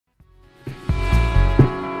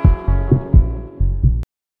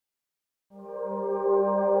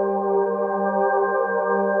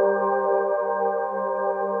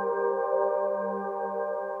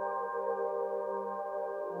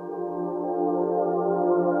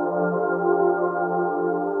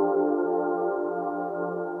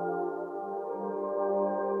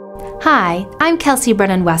Hi, I'm Kelsea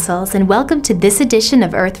Brennan-Wessels, and welcome to this edition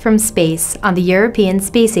of Earth from Space on the European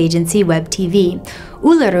Space Agency Web-TV.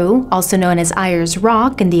 Uluru, also known as Ayers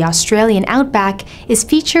Rock in the Australian outback, is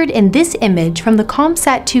featured in this image from the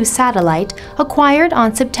ComSat-2 satellite acquired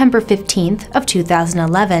on September 15th of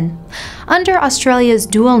 2011. Under Australia's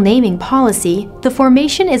dual naming policy, the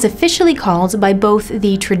formation is officially called by both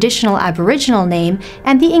the traditional Aboriginal name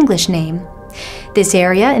and the English name. This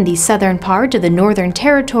area in the southern part of the Northern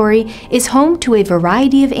Territory is home to a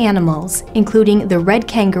variety of animals, including the red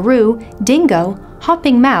kangaroo, dingo,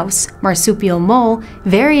 hopping mouse, marsupial mole,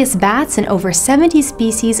 various bats, and over 70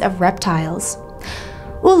 species of reptiles.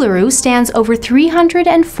 Uluru stands over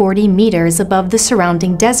 340 meters above the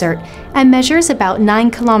surrounding desert and measures about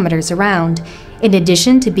 9 kilometers around. In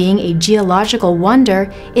addition to being a geological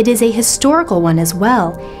wonder, it is a historical one as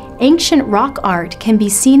well. Ancient rock art can be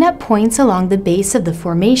seen at points along the base of the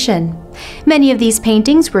formation. Many of these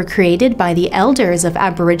paintings were created by the elders of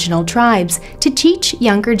Aboriginal tribes to teach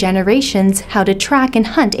younger generations how to track and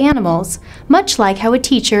hunt animals, much like how a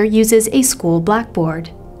teacher uses a school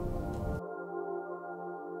blackboard.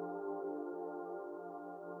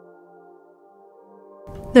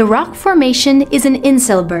 The rock formation is an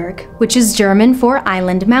Inselberg, which is German for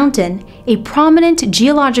island mountain, a prominent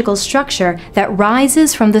geological structure that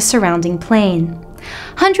rises from the surrounding plain.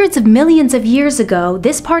 Hundreds of millions of years ago,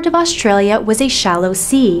 this part of Australia was a shallow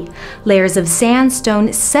sea. Layers of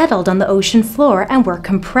sandstone settled on the ocean floor and were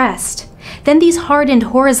compressed. Then these hardened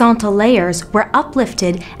horizontal layers were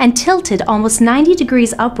uplifted and tilted almost 90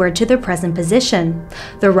 degrees upward to their present position.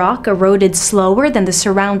 The rock eroded slower than the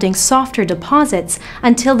surrounding softer deposits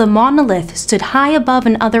until the monolith stood high above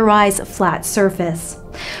an otherwise flat surface.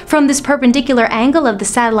 From this perpendicular angle of the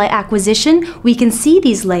satellite acquisition, we can see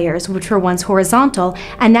these layers, which were once horizontal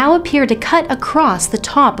and now appear to cut across the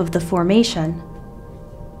top of the formation.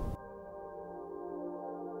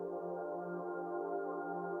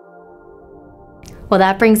 Well,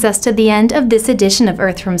 that brings us to the end of this edition of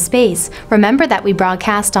Earth from Space. Remember that we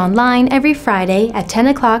broadcast online every Friday at 10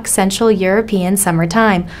 o'clock Central European Summer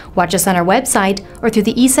Time. Watch us on our website or through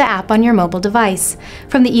the ESA app on your mobile device.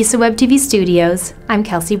 From the ESA Web-TV studios, I'm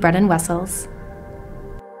Kelsea Brennan-Wessels.